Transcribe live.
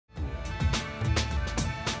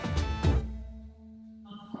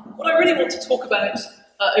What I really want to talk about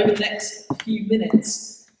over the next few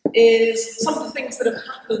minutes is some of the things that have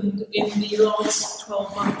happened in the last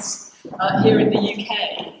 12 months here in the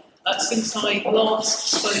UK since I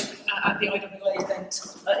last spoke at the IWA event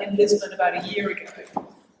in Lisbon about a year ago.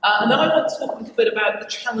 And then I want to talk a little bit about the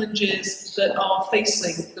challenges that are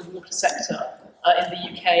facing the water sector in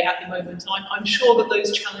the UK at the moment. I'm sure that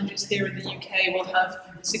those challenges here in the UK will have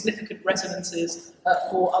significant resonances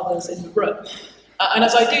for others in the room. And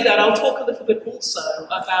as I do that, I'll talk a little bit also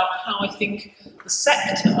about how I think the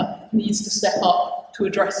sector needs to step up to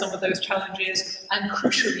address some of those challenges, and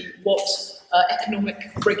crucially, what economic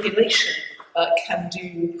regulation can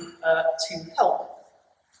do to help.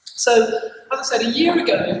 So, as I said, a year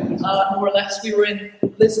ago, more or less, we were in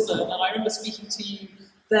Lisbon, and I remember speaking to you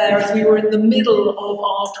there as we were in the middle of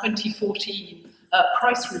our 2014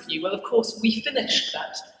 price review. Well, of course, we finished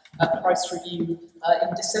that price review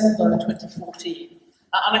in December 2014,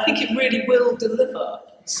 and I think it really will deliver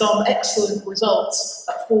some excellent results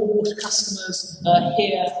for water customers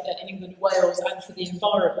here in England and Wales and for the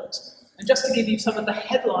environment. And just to give you some of the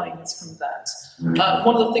headlines from that,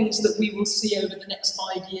 one of the things that we will see over the next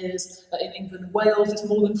 5 years in England and Wales is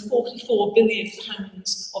more than £44 billion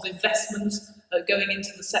of investment going into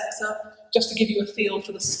the sector. Just to give you a feel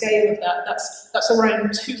for the scale of that, that's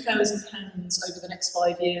around £2,000 over the next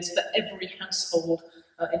 5 years for every household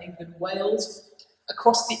in England and Wales.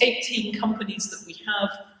 Across the 18 companies that we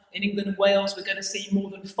have in England and Wales, we're going to see more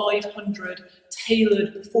than 500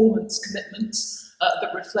 tailored performance commitments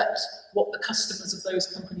that reflect what the customers of those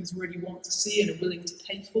companies really want to see and are willing to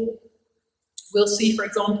pay for. We'll see, for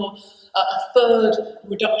example, a third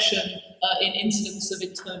reduction in incidents of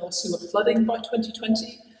internal sewer flooding by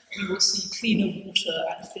 2020. We will see cleaner water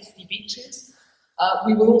at 50 beaches.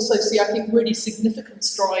 We will also see, I think, really significant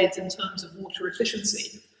strides in terms of water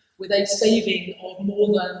efficiency, with a saving of more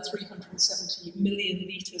than 370 million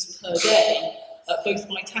litres per day, both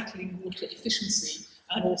by tackling water efficiency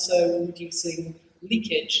and also reducing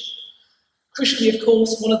leakage. Crucially, of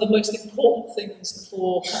course, one of the most important things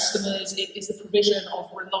for customers is the provision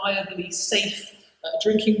of reliably safe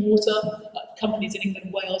drinking water. Companies in England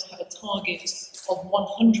and Wales have a target of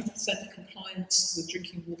 100% compliance with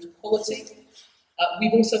drinking water quality.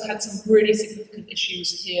 We've also had some really significant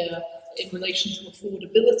issues here in relation to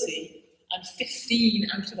affordability, and 15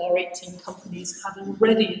 out of our 18 companies have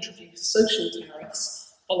already introduced social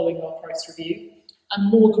tariffs following our price review,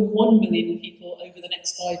 and more than 1 million people over the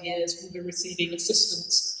next 5 years will be receiving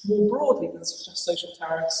assistance more broadly than just social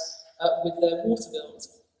tariffs with their water bills.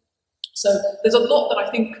 So there's a lot that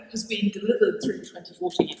I think has been delivered through the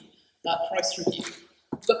 2014 price review,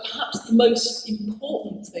 but perhaps the most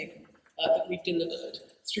important thing that we've delivered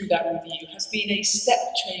through that review has been a step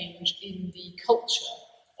change in the culture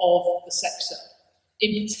of the sector,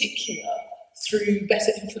 in particular through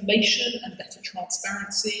better information and better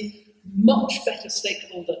transparency, much better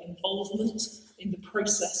stakeholder involvement in the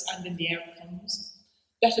process and in the outcomes,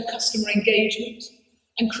 better customer engagement,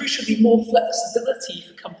 and crucially more flexibility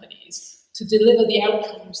for companies to deliver the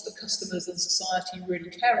outcomes that customers and society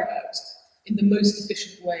really care about in the most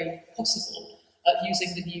efficient way possible,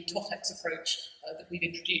 using the new TOTEX approach that we've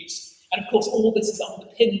introduced. And of course, all this is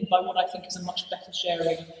underpinned by what I think is a much better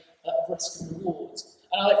sharing of risk and rewards.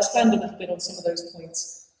 And I'll expand a little bit on some of those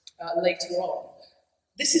points later on.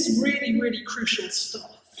 This is really, really crucial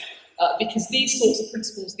stuff because these sorts of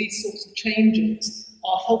principles, these sorts of changes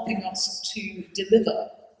are helping us to deliver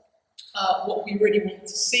what we really want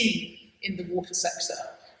to see in the water sector,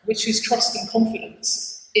 which is trust and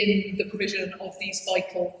confidence in the provision of these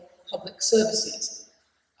vital public services.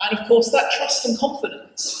 And of course, that trust and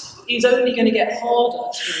confidence is only going to get harder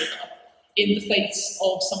to deliver in the face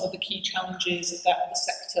of some of the key challenges that the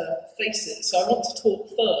sector faces. So I want to talk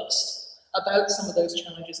first about some of those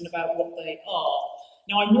challenges and about what they are.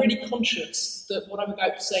 Now, I'm really conscious that what I'm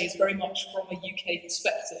about to say is very much from a UK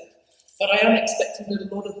perspective, but I am expecting that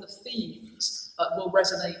a lot of the themes will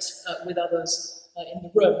resonate with others in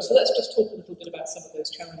the room. So let's just talk a little bit about some of those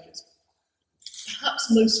challenges. Perhaps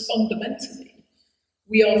most fundamentally,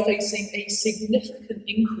 we are facing a significant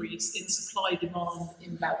increase in supply-demand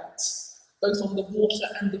imbalance, both on the water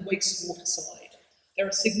and the wastewater side. There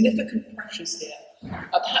are significant pressures here,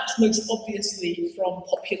 perhaps most obviously from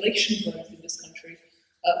population growth in this country.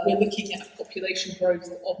 We're looking at population growth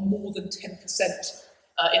of more than 10%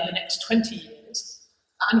 in the next 20 years.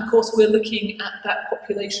 And of course, we're looking at that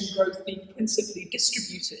population growth being principally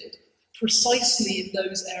distributed precisely in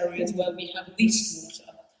those areas where we have least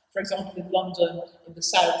water, for example, in London, in the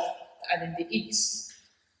south, and in the east.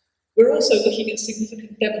 We're also looking at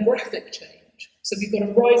significant demographic change. So we've got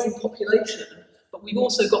a rising population, but but we've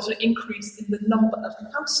also got an increase in the number of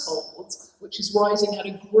households, which is rising at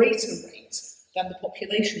a greater rate than the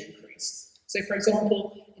population increase. So, for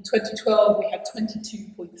example, in 2012 we had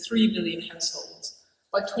 22.3 million households.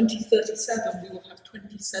 By 2037 we will have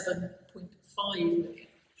 27.5 million.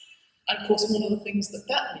 And of course, one of the things that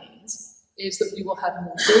means is that we will have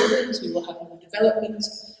more buildings, we will have more development,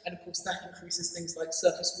 and of course that increases things like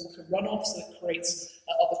surface water runoff, so it creates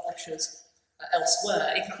other pressures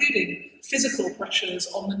elsewhere, including physical pressures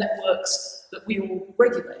on the networks that we all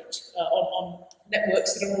regulate, on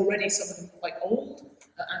networks that are already, some of them quite old,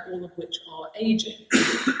 and all of which are ageing.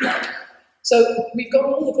 So we've got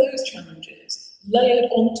all of those challenges, layered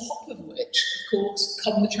on top of which, of course,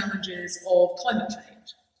 come the challenges of climate change.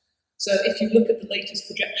 So if you look at the latest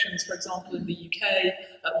projections, for example, in the UK,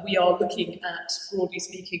 we are looking at, broadly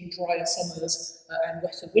speaking, drier summers and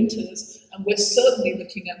wetter winters, and we're certainly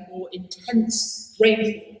looking at more intense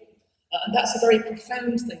rainfall. And that's a very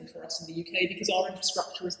profound thing for us in the UK because our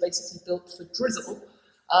infrastructure is basically built for drizzle,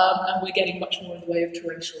 and we're getting much more in the way of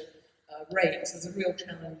torrential rain. So there's a real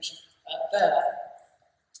challenge there.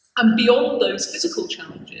 And beyond those physical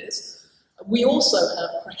challenges, we also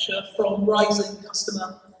have pressure from rising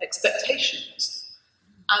customer expectations.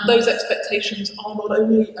 And those expectations are not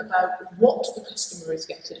only about what the customer is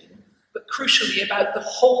getting, but crucially about the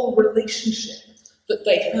whole relationship that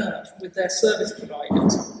they have with their service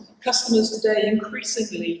providers. Customers today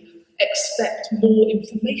increasingly expect more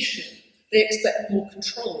information, they expect more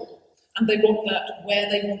control, and they want that where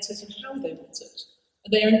they want it and how they want it.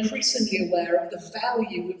 And they are increasingly aware of the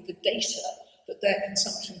value of the data that their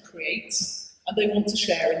consumption creates, and they want to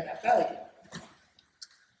share in that value.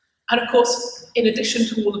 And of course, in addition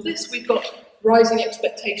to all of this, we've got rising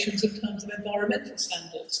expectations in terms of environmental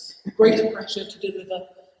standards, greater pressure to deliver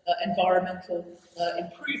environmental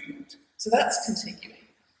improvement. So that's continuing.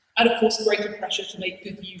 And of course, greater pressure to make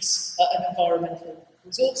good use of environmental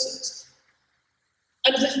resources.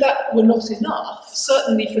 And as if that were not enough,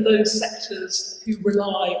 certainly for those sectors who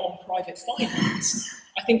rely on private finance,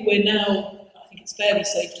 I think we're now, I think it's fairly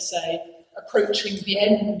safe to say, approaching the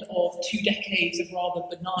end of 2 decades of rather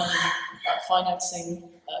benign financing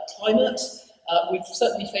climate. We're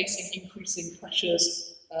certainly facing increasing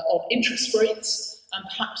pressures on interest rates, and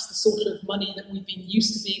perhaps the sort of money that we've been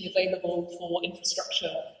used to being available for infrastructure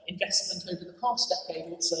investment over the past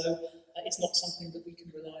decade or so is not something that we can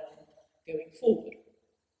rely on going forward.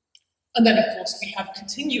 And then, of course, we have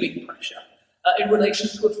continuing pressure in relation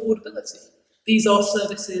to affordability. These are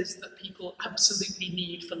services that people absolutely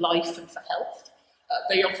need for life and for health.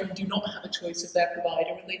 They often do not have a choice of their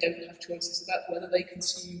provider, and they don't have choices about whether they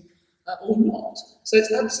consume or not. So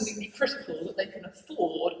it's absolutely critical that they can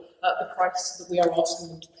afford the price that we are asking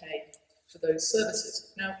them to pay for those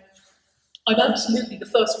services. Now, I'm absolutely the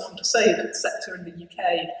first one to say that the sector in the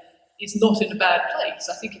UK is not in a bad place.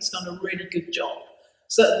 I think it's done a really good job,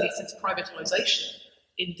 certainly since privatisation,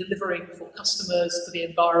 in delivering for customers, for the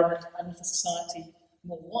environment, and for society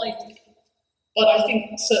more widely. But I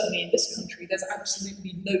think certainly in this country, there's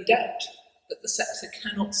absolutely no doubt that the sector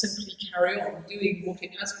cannot simply carry on doing what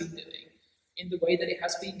it has been doing in the way that it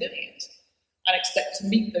has been doing it, and expect to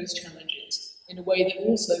meet those challenges in a way that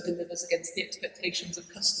also delivers against the expectations of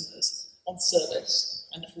customers on service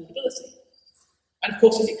and affordability. And of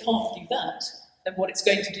course, if it can't do that, then what it's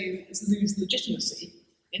going to do is lose legitimacy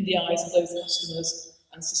in the eyes of those customers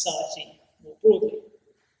and society more broadly.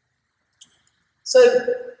 So,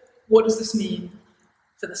 what does this mean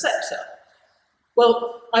for the sector?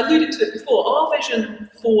 Well, I alluded to it before. Our vision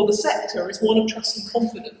for the sector is one of trust and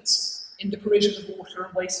confidence in the provision of water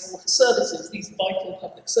and wastewater services, these vital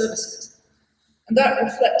public services. And that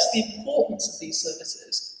reflects the importance of these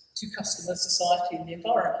services to customers, society, and the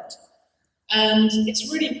environment. And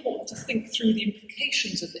it's really important to think through the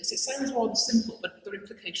implications of this. It sounds rather simple, but the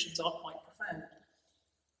implications are quite profound.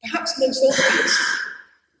 Perhaps most obviously,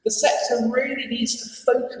 the sector really needs to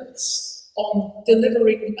focus on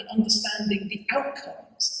delivering and understanding the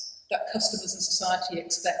outcomes that customers and society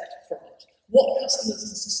expect from it. What customers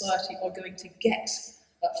and society are going to get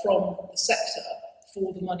from the sector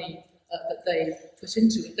for the money that they put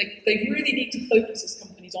into it. They really need to focus as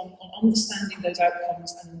companies on understanding those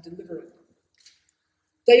outcomes and delivering them.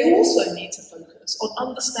 They also need to focus on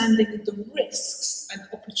understanding the risks and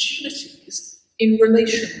opportunities in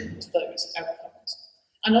relation to those outcomes,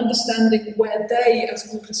 and understanding where they, as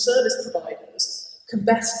water service providers, can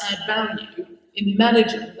best add value in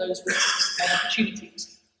managing those risks and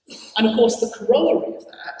opportunities. And of course, the corollary of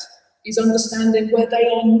that is understanding where they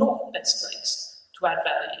are not best placed to add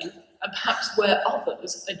value, and perhaps where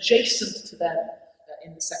others adjacent to them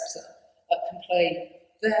in the sector can play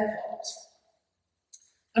their part.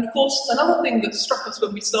 And of course, another thing that struck us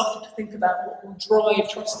when we started to think about what will drive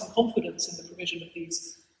trust and confidence in the provision of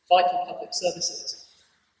these vital public services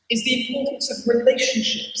is the importance of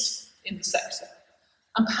relationships in the sector.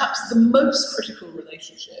 And perhaps the most critical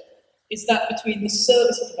relationship is that between the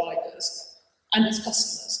service providers and its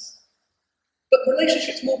customers. But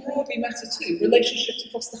relationships more broadly matter too, relationships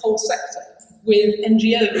across the whole sector, with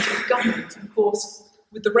NGOs, with government, and of course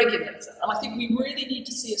with the regulator. And I think we really need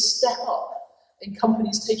to see a step up in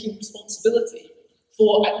companies taking responsibility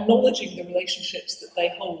for acknowledging the relationships that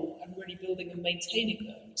they hold and really building and maintaining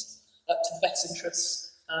those to the best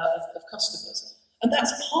interests of customers. And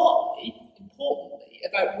that's partly, importantly,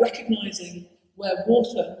 about recognising where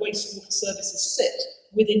water and wastewater services sit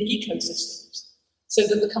within ecosystems, so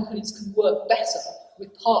that the companies can work better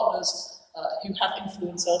with partners who have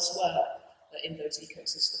influence elsewhere in those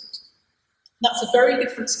ecosystems. That's a very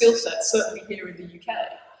different skill set, certainly here in the UK,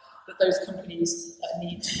 that those companies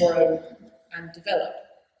need to grow and develop.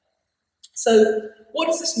 So what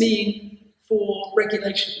does this mean for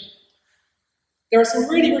regulation? There are some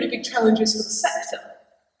really, really big challenges for the sector,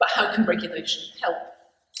 but how can regulation help?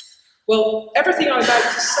 Well, everything I'm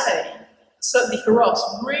about to say, certainly for us,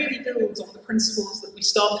 really builds on the principles that we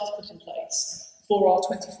started to put in place for our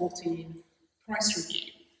 2014 price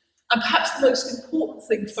review. And perhaps the most important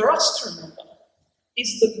thing for us to remember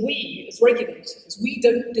is that we, as regulators, we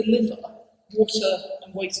don't deliver water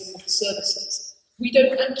and wastewater services. We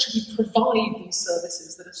don't actually provide these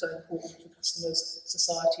services that are so important for customers,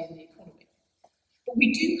 society, and the economy. But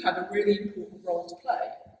we do have a really important role to play.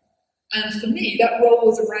 And for me, that role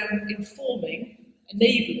is around informing,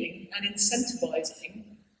 enabling, and incentivising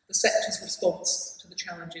the sector's response to the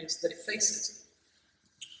challenges that it faces.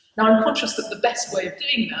 Now, I'm conscious that the best way of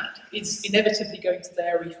doing that is inevitably going to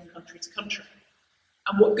vary from country to country.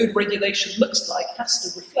 And what good regulation looks like has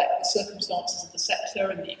to reflect the circumstances of the sector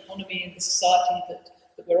and the economy and the society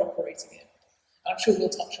that we're operating in. And I'm sure we'll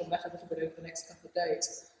touch on that a little bit over the next couple of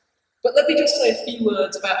days. But let me just say a few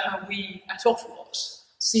words about how we at OFWAT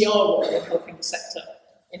see our role in helping the sector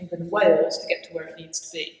in England and Wales to get to where it needs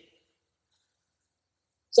to be.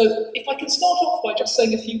 So if I can start off by just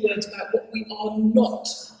saying a few words about what we are not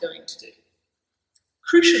going to do.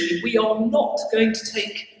 Crucially, we are not going to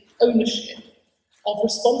take ownership of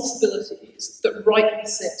responsibilities that rightly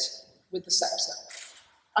sit with the sector.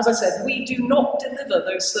 As I said, we do not deliver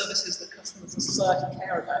those services that customers and society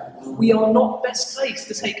care about. We are not best placed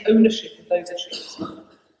to take ownership of those issues.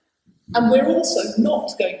 And we're also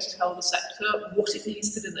not going to tell the sector what it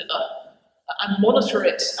needs to deliver and monitor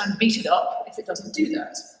it and beat it up if it doesn't do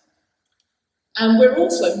that. And we're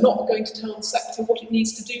also not going to tell the sector what it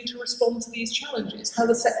needs to do to respond to these challenges, how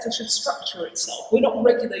the sector should structure itself. We're not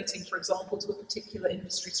regulating, for example, to a particular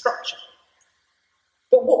industry structure.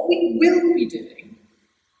 But what we will be doing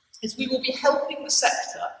is we will be helping the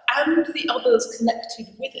sector and the others connected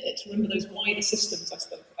with it, remember those wider systems I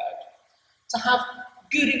spoke about, to have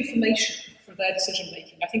good information for their decision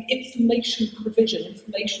making. I think information provision,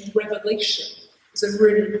 information revelation is a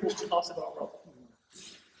really important part of our role.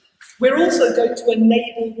 We're also going to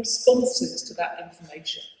enable responses to that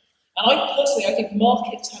information. And I think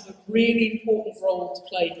markets have a really important role to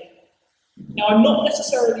play here. Now, I'm not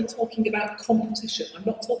necessarily talking about competition. I'm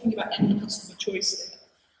not talking about end customer choice here.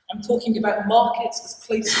 I'm talking about markets as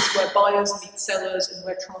places where buyers meet sellers and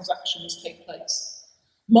where transactions take place.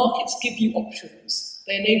 Markets give you options.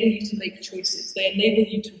 They enable you to make choices. They enable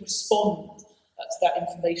you to respond to that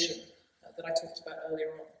information that I talked about earlier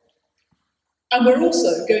on. And we're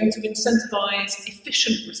also going to incentivise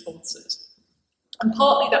efficient responses. And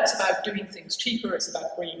partly that's about doing things cheaper, it's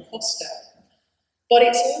about bringing costs down. But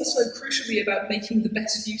it's also crucially about making the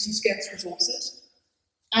best use of scarce resources.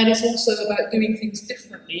 And it's also about doing things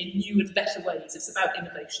differently in new and better ways. It's about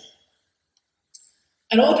innovation.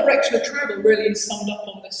 And our direction of travel really is summed up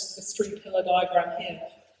on this three-pillar diagram here.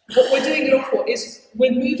 What we're doing at OFWAT is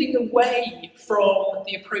we're moving away from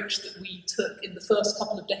the approach that we took in the first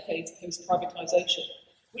couple of decades post-privatisation,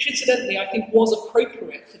 which incidentally I think was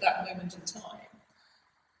appropriate for that moment in time,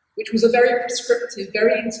 which was a very prescriptive,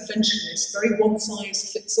 very interventionist, very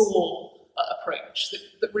one-size-fits-all approach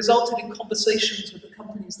that resulted in conversations with the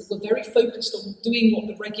companies that were very focused on doing what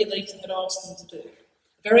the regulator had asked them to do,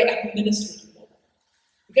 a very administrative model.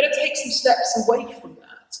 We're going to take some steps away from that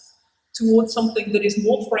towards something that is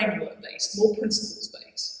more framework-based, more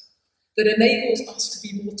principles-based, that enables us to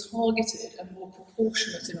be more targeted and more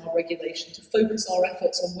proportionate in our regulation, to focus our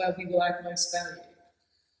efforts on where we will add most value,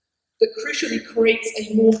 that crucially creates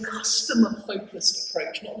a more customer-focused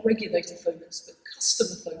approach, not regulator-focused, but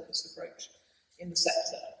customer-focused approach in the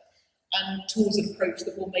sector, and towards an approach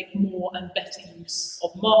that will make more and better use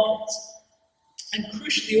of markets. And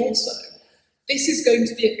crucially also, this is going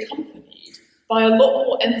to be accompanied by a lot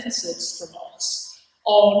more emphasis from us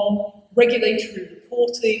on regulatory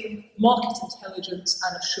reporting, market intelligence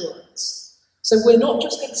and assurance. So we're not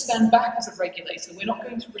just going to stand back as a regulator, we're not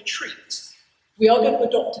going to retreat. We are going to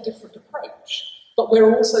adopt a different approach, but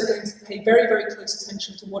we're also going to pay very, very close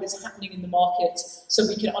attention to what is happening in the market so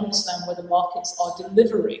we can understand whether markets are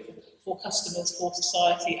delivering for customers, for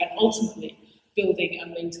society, and ultimately building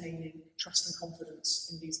and maintaining trust and confidence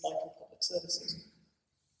in these vital public services.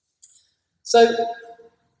 So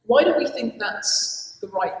why do we think that's the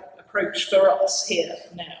right approach for us here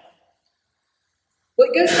now? Well,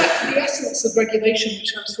 it goes back to the essence of regulation,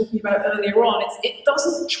 which I was talking about earlier on. It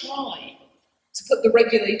doesn't try to put the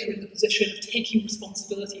regulator in the position of taking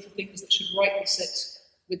responsibility for things that should rightly sit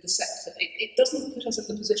with the sector. It doesn't put us in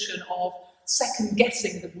the position of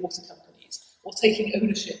second-guessing the water companies or taking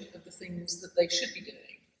ownership of the things that they should be doing.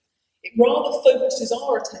 It rather focuses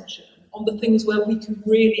our attention on the things where we can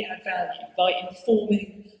really add value by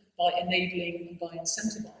informing, by enabling, and by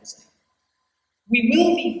incentivising. We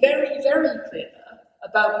will be very, very clear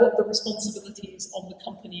about what the responsibilities on the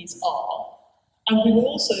companies are, and we will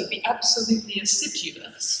also be absolutely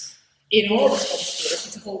assiduous in our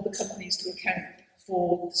responsibility to hold the companies to account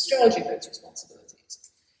for discharging those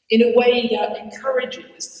responsibilities in a way that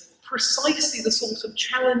encourages precisely the sort of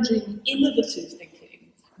challenging, innovative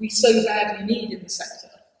thinking we so badly need in the sector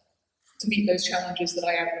to meet those challenges that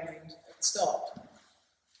I outlined at the start.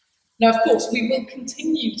 Now, of course, we will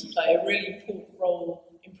continue to play a really important role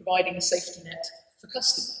in providing a safety net for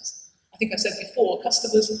customers. I think I said before,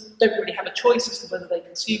 customers don't really have a choice as to whether they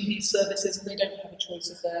consume these services, and they don't have a choice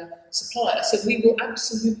of their supplier. So we will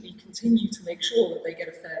absolutely continue to make sure that they get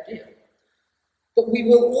a fair deal. But we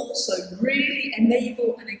will also really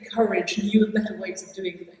enable and encourage new and better ways of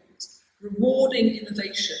doing things, rewarding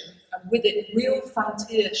innovation, and with it, real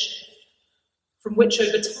frontier shift, from which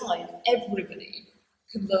over time, everybody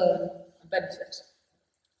can learn and benefit.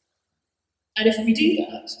 And if we do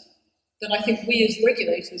that, then I think we as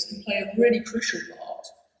regulators can play a really crucial part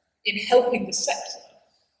in helping the sector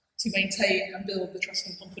to maintain and build the trust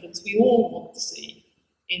and confidence we all want to see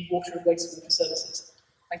in water and wastewater services.